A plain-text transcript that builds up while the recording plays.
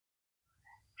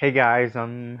Hey guys,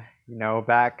 I'm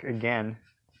back again,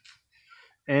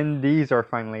 and these are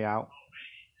finally out.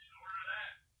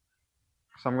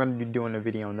 So I'm gonna be doing a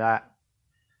video on that,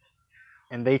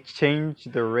 and they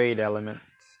changed the raid elements.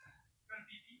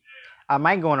 I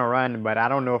might go on a run, but I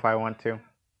don't know if I want to.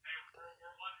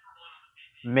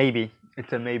 Maybe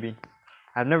it's a maybe.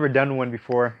 I've never done one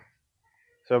before,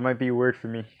 so it might be weird for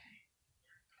me.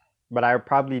 But I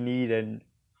probably need an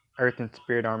Earth and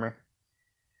Spirit armor.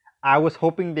 I was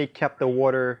hoping they kept the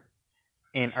water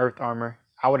and Earth armor.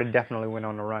 I would have definitely went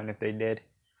on a run if they did.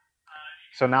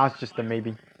 So now it's just a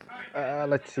maybe.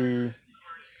 Let's see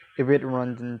if it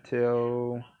runs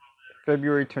until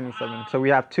February 27th. So we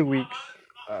have 2 weeks.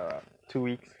 2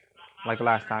 weeks, like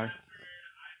last time,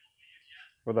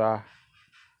 for the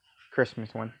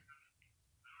Christmas one.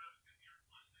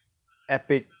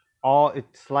 Epic.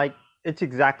 It's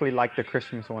exactly like the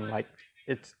Christmas one. Like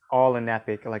it's all in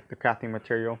Epic, like the crafting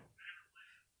material.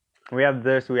 We have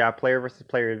this. We have player versus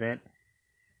player event.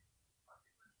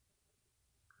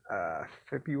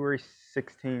 February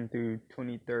 16th through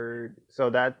 23rd. So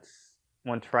that's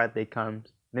once Friday comes.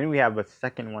 Then we have a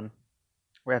second one.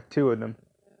 We have two of them.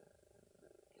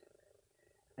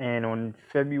 And on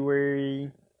February,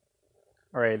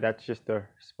 alright, that's just the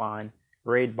spawn.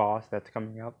 Raid boss that's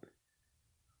coming up.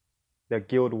 The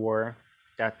Guild War,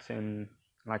 that's in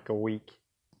like a week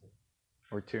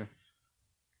or two.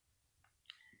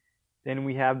 Then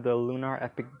we have the Lunar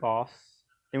Epic boss.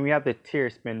 Then we have the Tier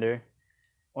Spender.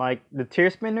 Like the Tier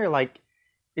Spender, like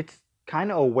it's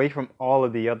kind of away from all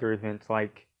of the other events.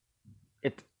 Like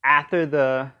it's after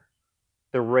the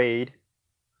raid,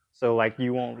 so like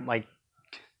you won't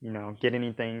get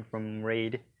anything from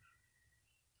raid.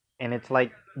 And it's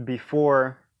like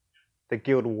before the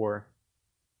Guild War.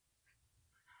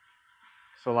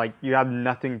 So like you have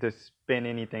nothing to spin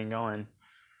anything on.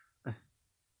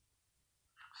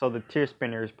 So the Tier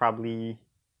Spinner is probably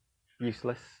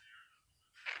useless.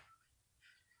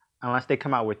 Unless they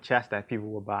come out with chests that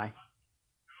people will buy.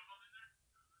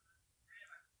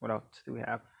 What else do we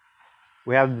have?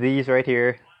 We have these right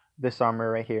here. This armor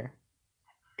right here.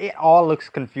 It all looks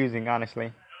confusing,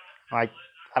 honestly. Like,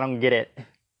 I don't get it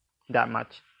that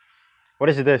much. What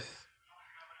is this?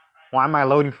 Why am I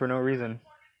loading for no reason?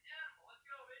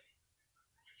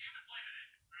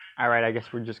 Alright, I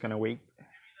guess we're just gonna wait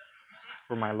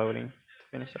for my loading to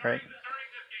finish. Alright.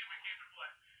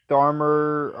 The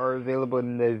armor are available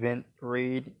in the event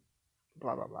raid.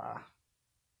 Blah blah blah.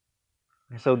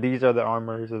 So these are the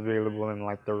armors available in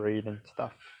like the raid and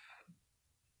stuff.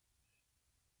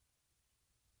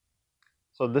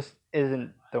 So this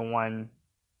isn't the one.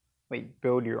 Wait,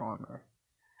 build your armor.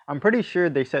 I'm pretty sure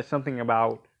they said something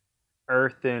about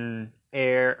earth and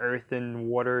air, earth and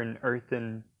water, and earth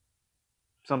and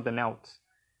something else.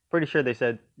 Pretty sure they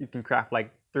said you can craft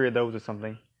like 3 of those or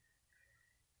something.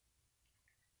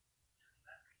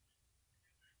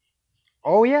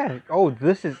 Oh yeah. Oh,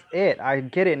 this is it. I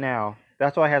get it now.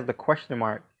 That's why it has the question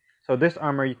mark. So this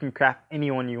armor you can craft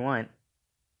any one you want.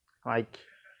 Like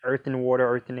earth and water,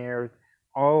 earth and air.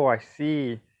 Oh, I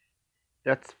see.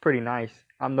 That's pretty nice.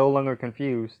 I'm no longer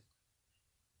confused.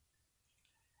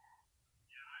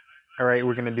 Alright,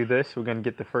 we're gonna do this. We're gonna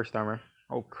get the first armor.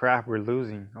 Oh crap, we're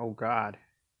losing. Oh god.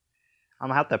 I'm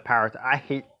gonna have to power it. I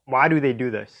hate. Why do they do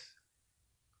this?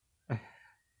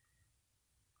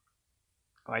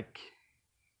 Like.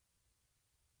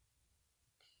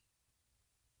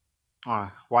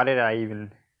 Why did I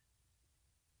even.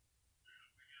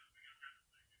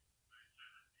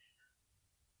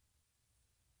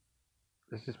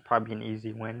 This is probably an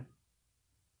easy win.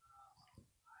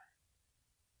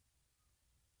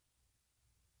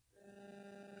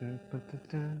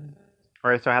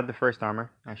 Alright, so I have the first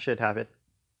armor. I should have it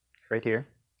right here.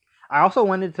 I also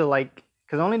wanted to like,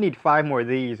 because I only need 5 more of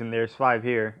these and there's 5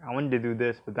 here. I wanted to do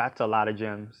this, but that's a lot of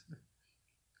gems.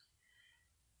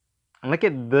 And look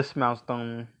at this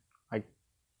milestone, like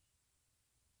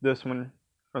this one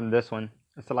from this one.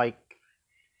 It's like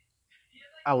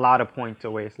a lot of points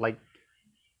away. It's like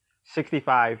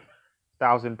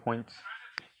 65,000 points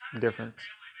difference.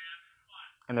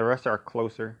 And the rest are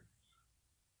closer.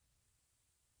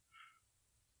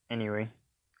 Anyway,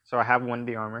 so I have one of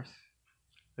the armors.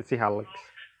 Let's see how it looks.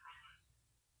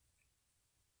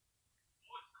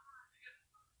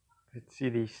 Let's see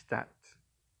these stats.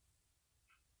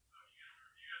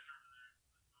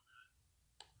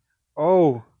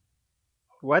 Oh,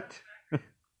 what?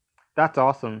 That's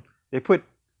awesome. They put.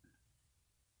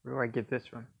 Where do I get this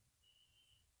from?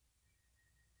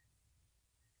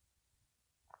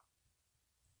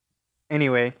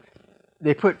 Anyway,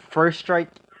 they put first strike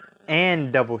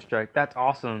and double strike. That's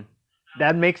awesome.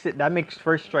 That makes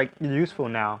first strike useful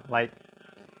now. Like,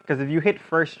 because if you hit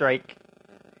first strike,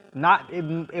 not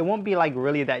it won't be like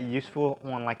really that useful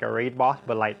on like a raid boss,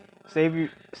 but like say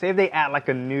if they add like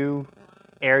a new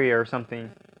area or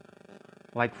something,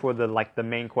 like for the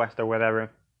main quest or whatever,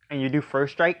 and you do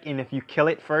first strike, and if you kill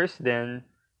it first, then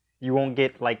you won't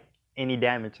get like any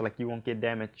damage. Like you won't get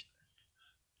damaged,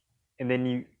 and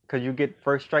then because you get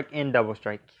first strike and double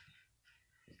strike,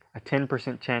 a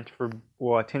 10% chance for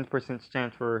a 10%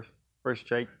 chance for first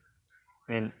strike,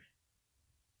 and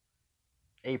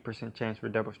 8% chance for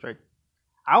double strike.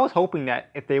 I was hoping that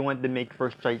if they wanted to make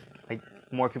first strike like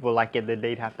more people like it, that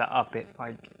they'd have to up it.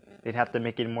 Like they'd have to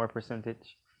make it more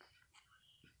percentage.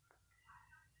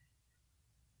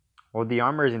 Well, the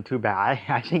armor isn't too bad.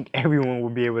 I think everyone will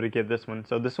be able to get this one.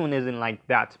 So this one isn't like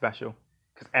that special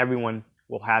because everyone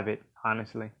will have it,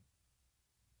 honestly.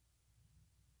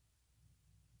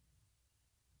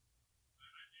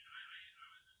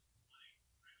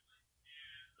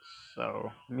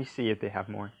 So let me see if they have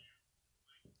more.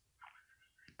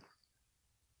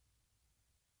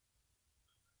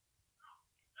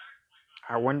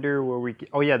 I wonder where we.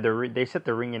 Oh yeah, they said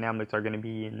the ring and amulets are gonna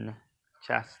be in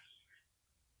chest.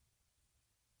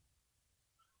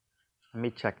 Let me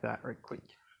check that right quick.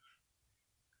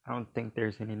 I don't think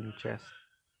there's any new chest.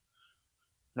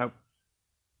 Nope.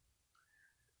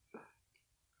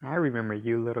 I remember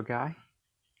you, little guy.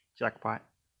 Jackpot.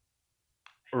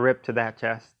 Rip to that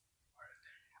chest.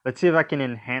 Let's see if I can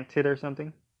enhance it or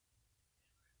something.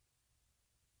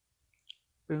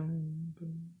 Boom,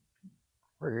 boom.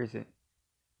 Where is it?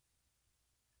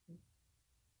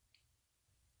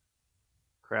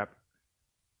 Crap.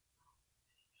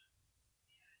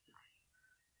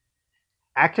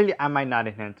 Actually, I might not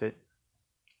enhance it.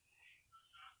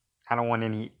 I don't want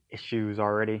any issues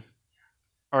already.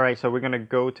 Alright, so we're going to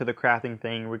go to the crafting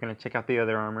thing. We're going to check out the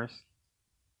other armors.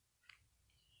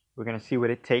 We're going to see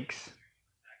what it takes.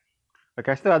 Look,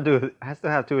 I still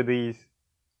have two of these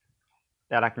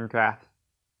that I can craft.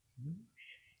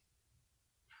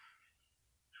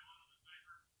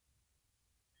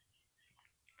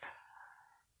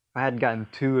 If I had gotten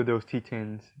two of those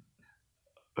T10s,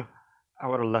 I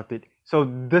would have left it. So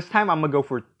this time I'm going to go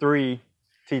for 3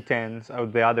 T10s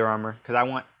of the other armor because I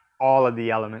want all of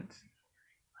the elements.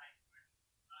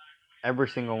 Every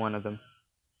single one of them.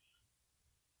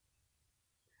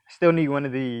 Still need one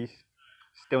of these.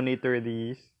 Still need 3 of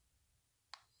these.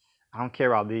 I don't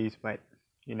care about these, but,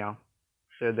 you know,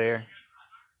 they're there.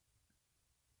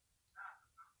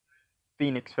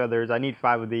 Phoenix feathers. I need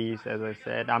 5 of these, as I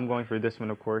said. I'm going for this one,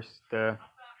 of course.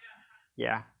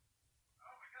 Yeah.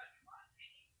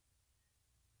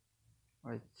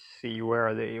 Let's see, where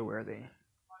are they?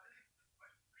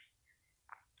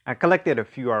 I collected a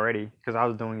few already because I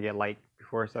was doing it like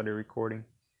before I started recording.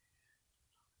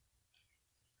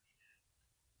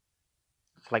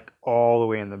 It's like all the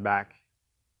way in the back.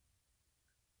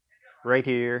 Right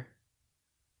here.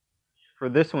 For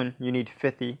this one, you need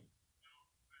 50.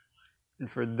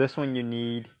 And for this one, you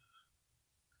need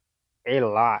a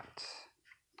lot.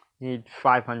 You need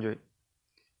 500.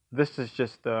 This is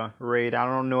just the raid. I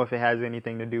don't know if it has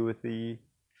anything to do with the...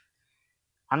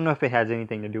 I don't know if it has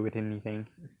anything to do with anything.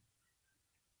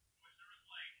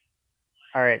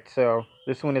 Alright, so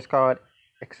this one is called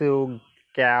Exil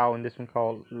Gal, and this one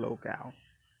called Logal.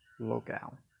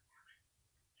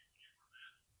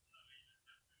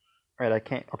 Alright, I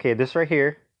can't... Okay, this right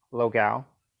here, Logal.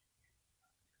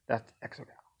 That's Exil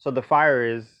Gal. So the fire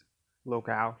is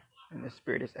Logal, and the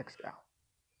spirit is Exgal.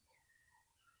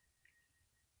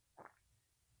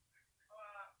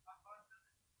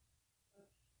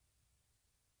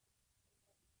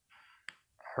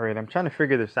 Alright, I'm trying to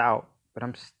figure this out, but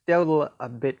I'm still a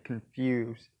bit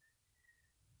confused.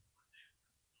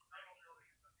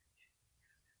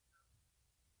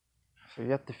 So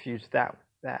you have to fuse that with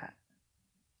that.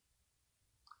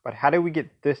 But how do we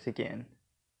get this again?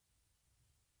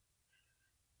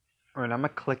 Alright, I'm gonna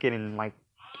click it and like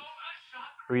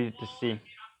read it to see.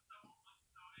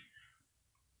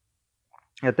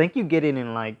 I think you get it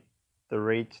in like the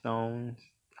raid stones,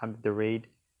 the raid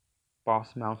boss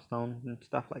milestone and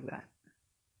stuff like that.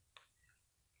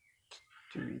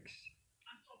 2 weeks.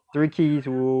 3 keys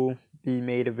will be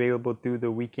made available through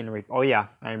the weekend raid. Oh yeah,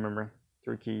 I remember.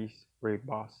 3 keys, raid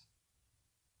boss.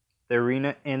 The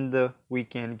arena and the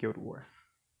weekend guild war.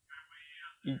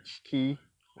 Each key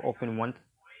will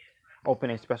open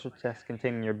a special chest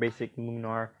containing your basic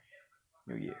lunar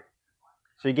new year.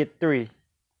 So you get 3.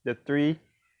 The 3.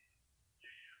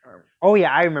 Oh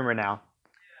yeah, I remember now.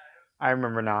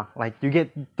 Like you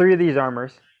get 3 of these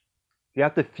armors. You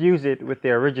have to fuse it with the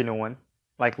original one.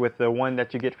 Like with the one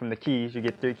that you get from the keys, you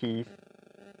get 3 keys.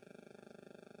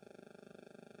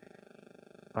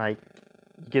 Like,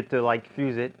 you get to like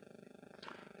fuse it,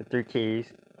 the 3 keys.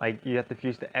 Like, you have to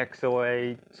fuse the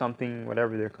XOA, something,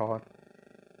 whatever they're called.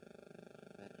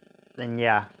 And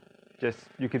yeah, just,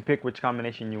 you can pick which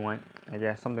combination you want. I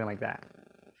guess, something like that.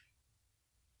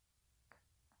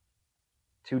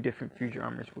 2 different fusion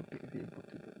armors would be able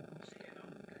to do that.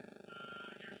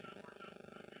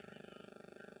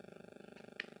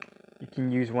 You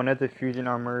can use one of the fusion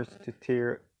armors to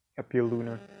tier up your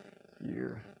lunar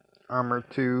your armor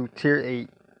to tier 8.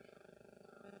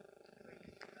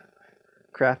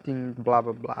 Crafting blah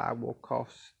blah blah will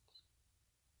cost.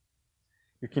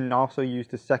 You can also use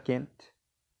the second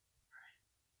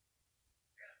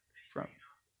from.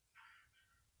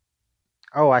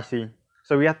 Oh, I see.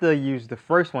 So we have to use the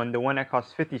first one, the one that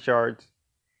costs 50 shards.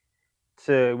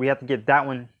 We have to get that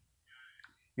one.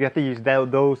 You have to use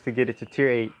those to get it to tier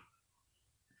 8.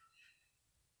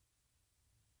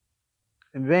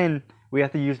 And then we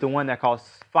have to use the one that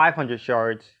costs 500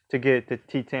 shards to get it to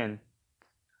T10.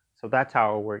 So that's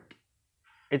how it works.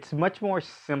 It's much more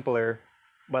simpler,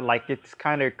 but like it's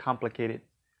kind of complicated.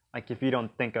 Like if you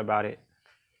don't think about it.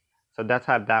 So that's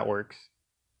how that works.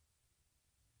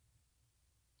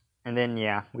 And then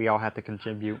yeah, we all have to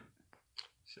contribute.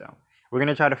 So we're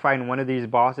gonna try to find one of these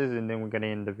bosses, and then we're gonna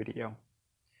end the video.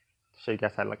 Show you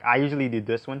guys how. Like I usually do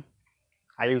this one.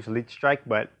 I use Leech Strike,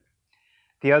 but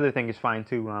the other thing is fine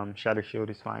too. Shatter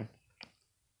Shield is fine.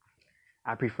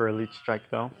 I prefer Leech Strike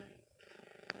though.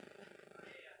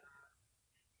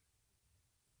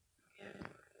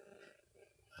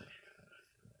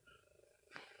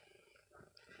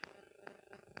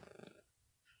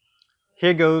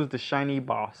 Here goes the shiny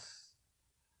boss.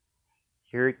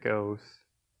 Here it goes.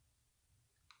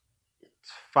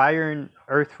 It's fire and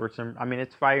earth for some. I mean,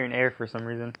 it's fire and air for some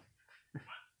reason.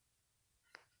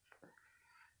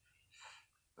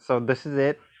 So this is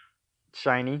it.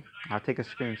 Shiny. I'll take a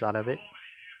screenshot of it.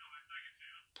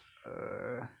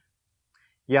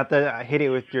 You have to hit it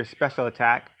with your special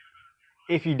attack.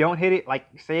 If you don't hit it, like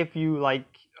say if you like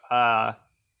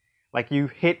you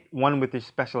hit one with your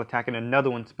special attack and another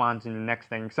one spawns in the next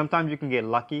thing. Sometimes you can get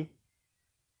lucky.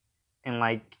 And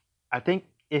like I think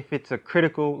if it's a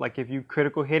critical, like if you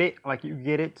critical hit it, like you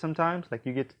get it sometimes, like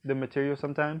you get the material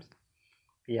sometimes.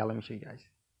 Yeah, let me show you guys.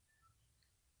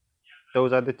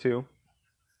 Those are the 2.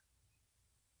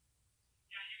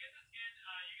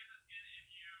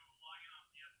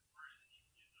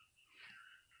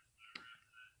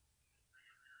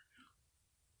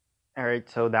 Alright,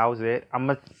 so that was it. I'm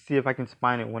gonna see if I can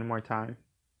spine it one more time.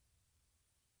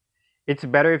 It's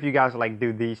better if you guys like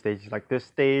do these stages, like this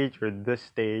stage or this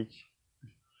stage.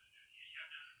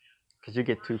 Because you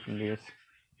get 2 from these.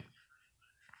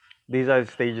 These are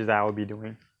the stages that I will be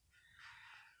doing.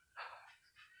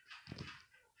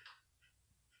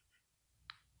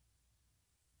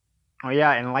 Oh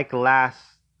yeah, and like the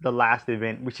last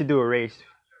event, we should do a race.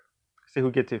 See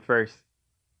who gets it first.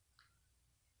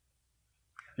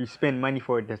 If you spend money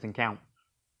for it, doesn't count.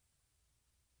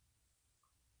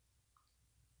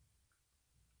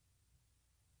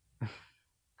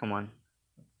 Come on,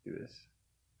 let's do this.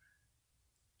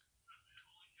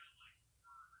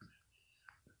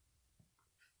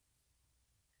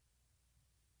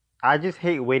 I just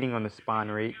hate waiting on the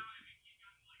spawn rate.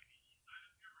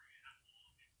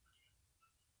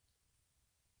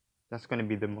 That's gonna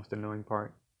be the most annoying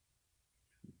part.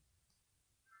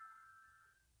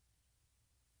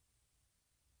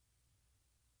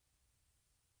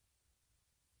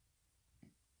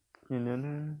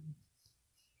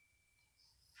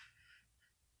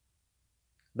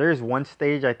 There's one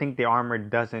stage I think the armor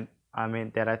doesn't.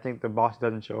 That I think the boss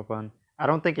doesn't show up on. I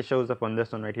don't think it shows up on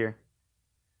this one right here.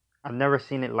 I've never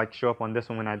seen it like show up on this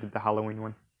one when I did the Halloween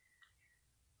one.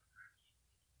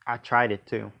 I tried it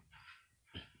too.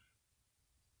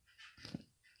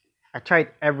 I tried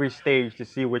every stage to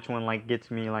see which one like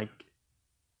gets me like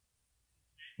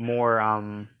more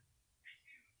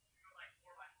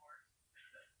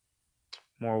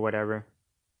whatever,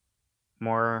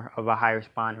 more of a higher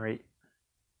spawn rate.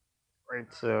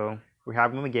 Right, so we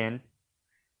have them again.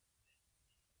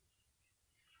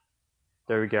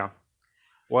 There we go.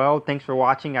 Well, thanks for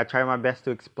watching. I tried my best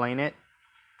to explain it.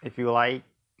 If you like,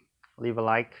 leave a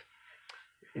like.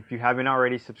 If you haven't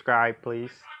already, subscribe,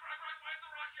 please.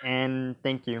 And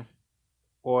thank you.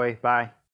 Bye.